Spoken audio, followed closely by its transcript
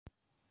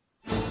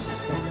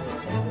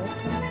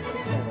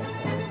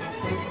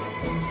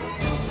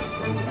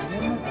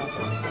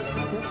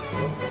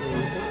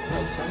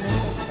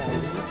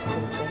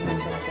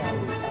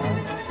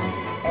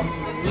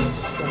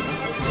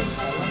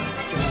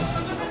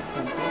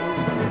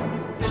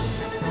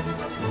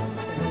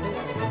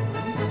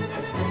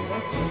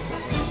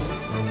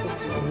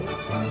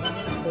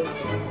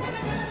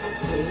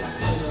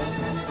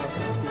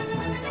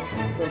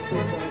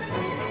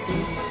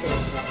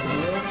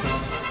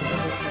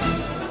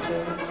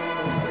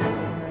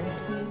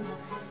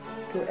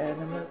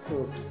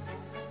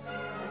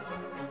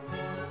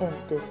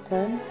this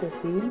time the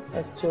theme,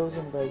 as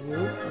chosen by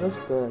you, was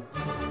birds.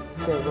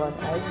 The one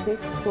I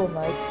picked for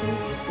my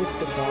piece is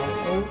the barn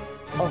owl,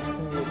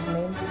 often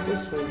nicknamed the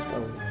Shriek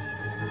Owl.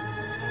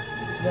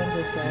 When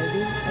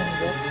deciding on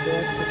what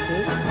bird to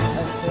pick,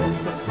 I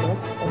first looked up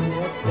on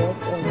what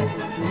birds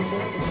already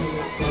featured in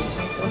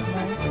illustrations of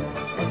mine,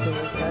 and the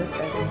result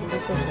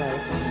actually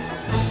surprised me.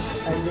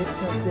 I did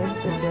not think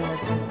that there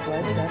had been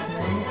quite that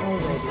many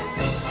already,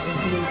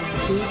 including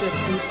 2 that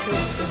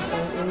featured in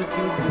AAC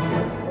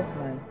videos of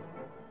mine.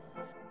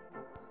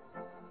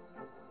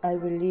 I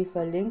will leave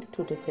a link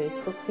to the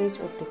Facebook page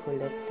of the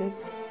collective,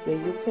 where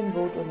you can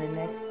vote on the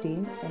next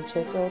theme and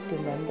check out the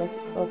members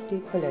of the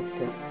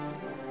collective.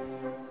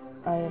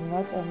 I am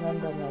not a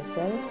member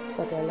myself,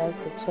 but I like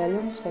the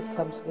challenge that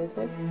comes with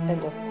it,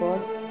 and of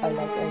course I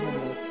like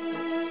animals,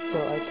 so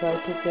I try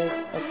to get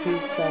a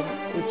piece done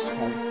each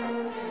time.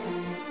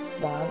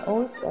 Barn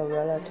owls are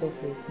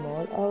relatively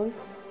small owls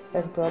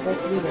and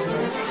probably the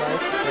most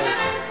widespread,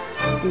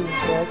 being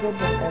present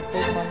in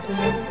every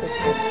continent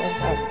except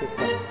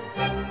Antarctica.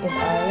 In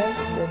Ireland,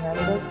 the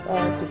numbers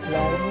are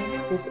declining,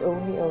 with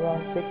only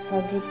around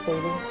 600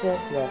 breeding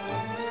pairs left.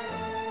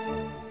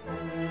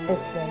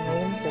 As their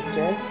name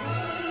suggests,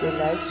 they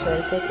like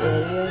sheltered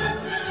areas,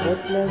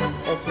 woodlands,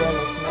 as well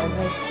as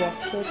man-made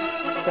structures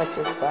such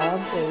as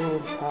barns or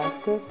ruined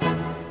pastures,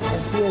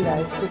 and here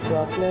lies the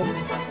problem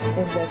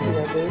in that the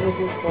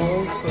available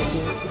forest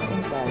reduces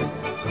in size.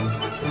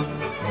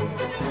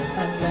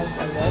 Unlike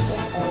a lot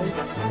of owls,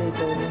 they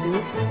don't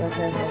feed but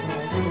have a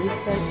nice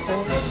sleep-side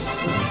form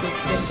which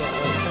gives them the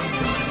alternate.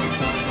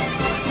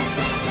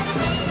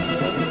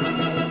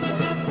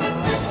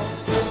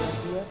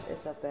 Here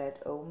is a bad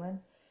omen,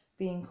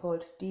 being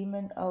called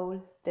demon owl,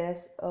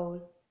 death owl,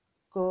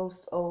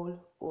 ghost owl,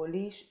 or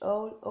leash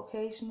owl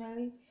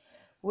occasionally,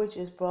 which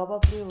is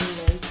probably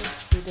related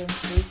to them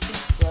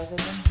shrieking rather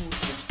than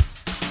hooting.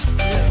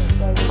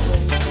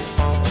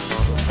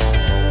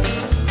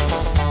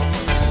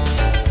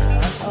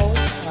 Barn owls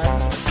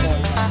hunt for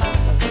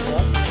numbers of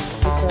frogs,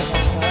 which are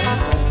not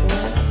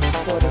popular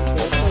for the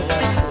paper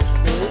white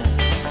shrew,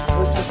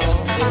 which is an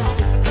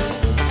invasive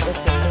species that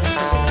pertains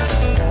to the smaller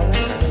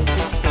native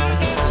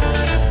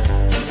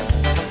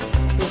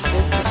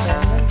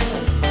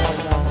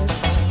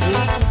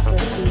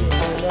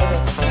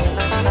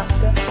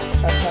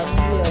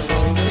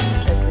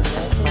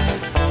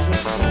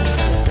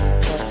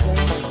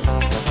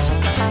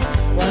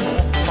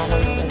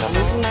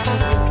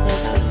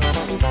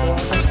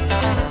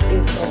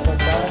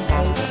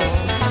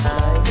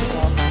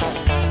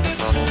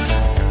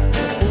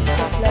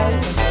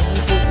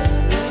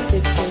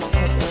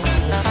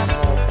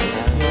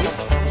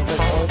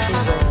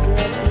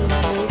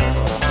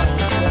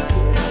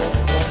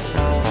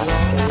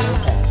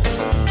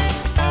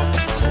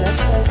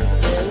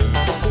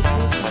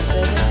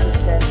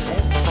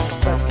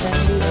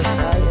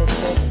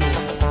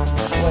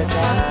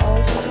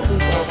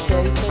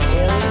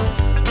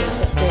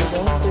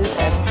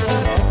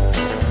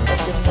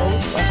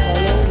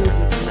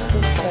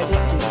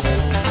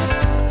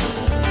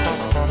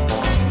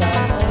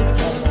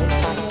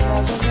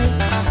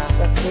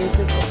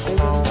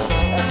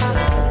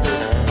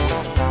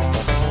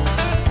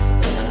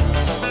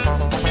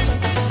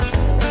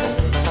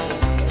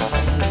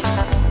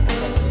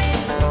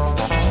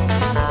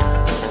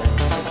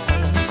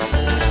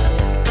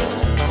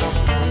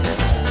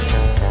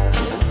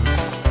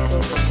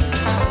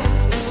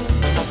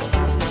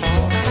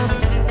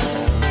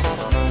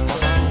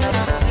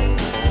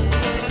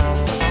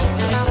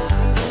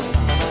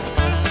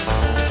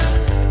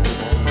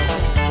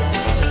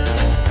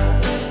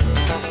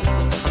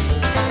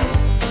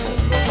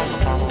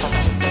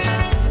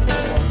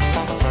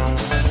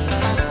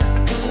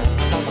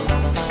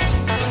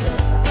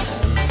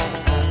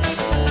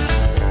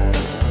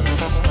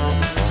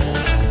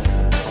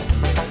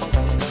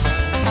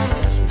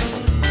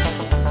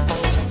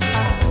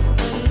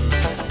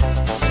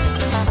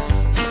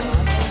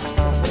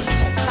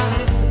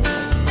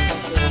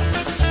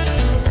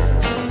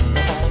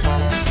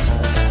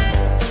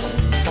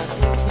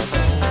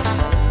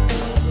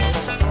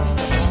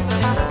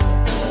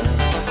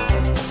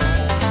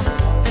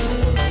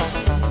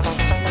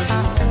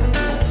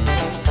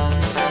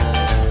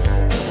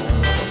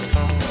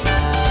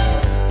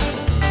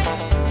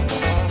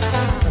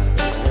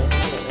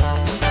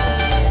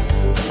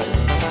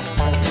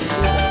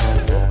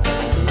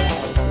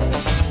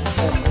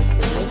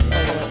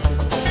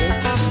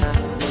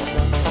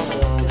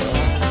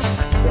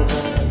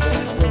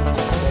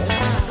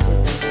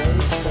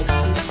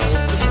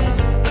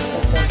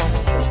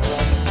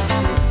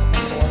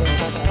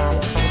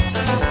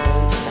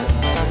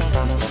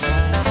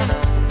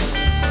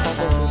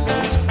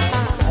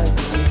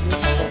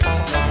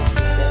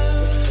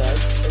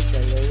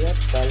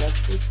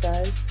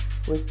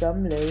with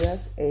some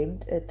layers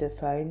aimed at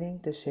defining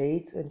the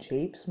shades and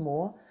shapes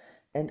more,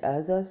 and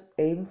others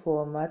aim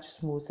for a much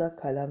smoother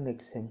color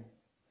mixing.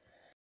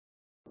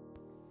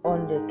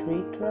 On the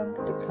tree trunk,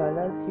 the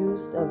colors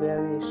used are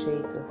various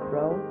shades of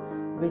brown,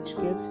 which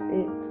gives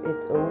it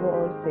its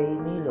overall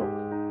samey look.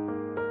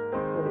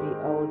 For the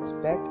owl's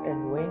back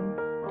and wings,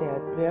 there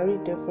are very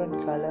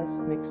different colors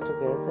mixed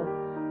together.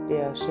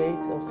 There are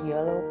shades of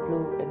yellow,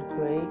 blue and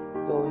grey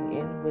going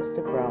in with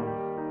the browns.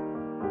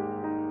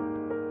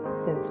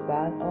 Since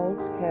barn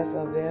owls have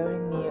a very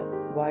near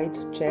white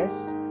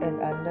chest and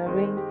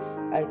underwing,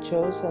 I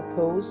chose a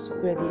pose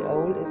where the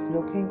owl is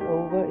looking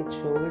over its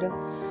shoulder,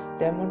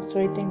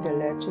 demonstrating the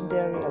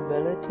legendary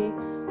ability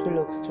to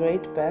look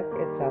straight back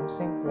at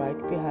something right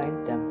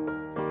behind them.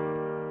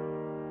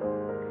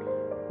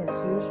 As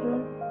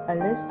usual, a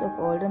list of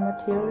all the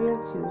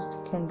materials used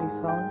can be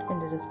found in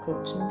the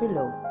description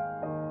below.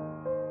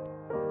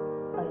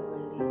 I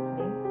will leave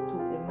links to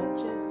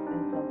images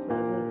and some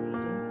further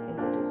reading in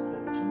the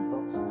description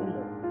box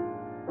below.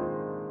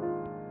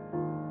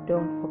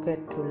 Don't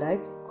forget to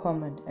like,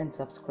 comment and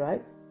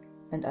subscribe,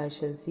 and I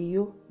shall see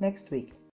you next week.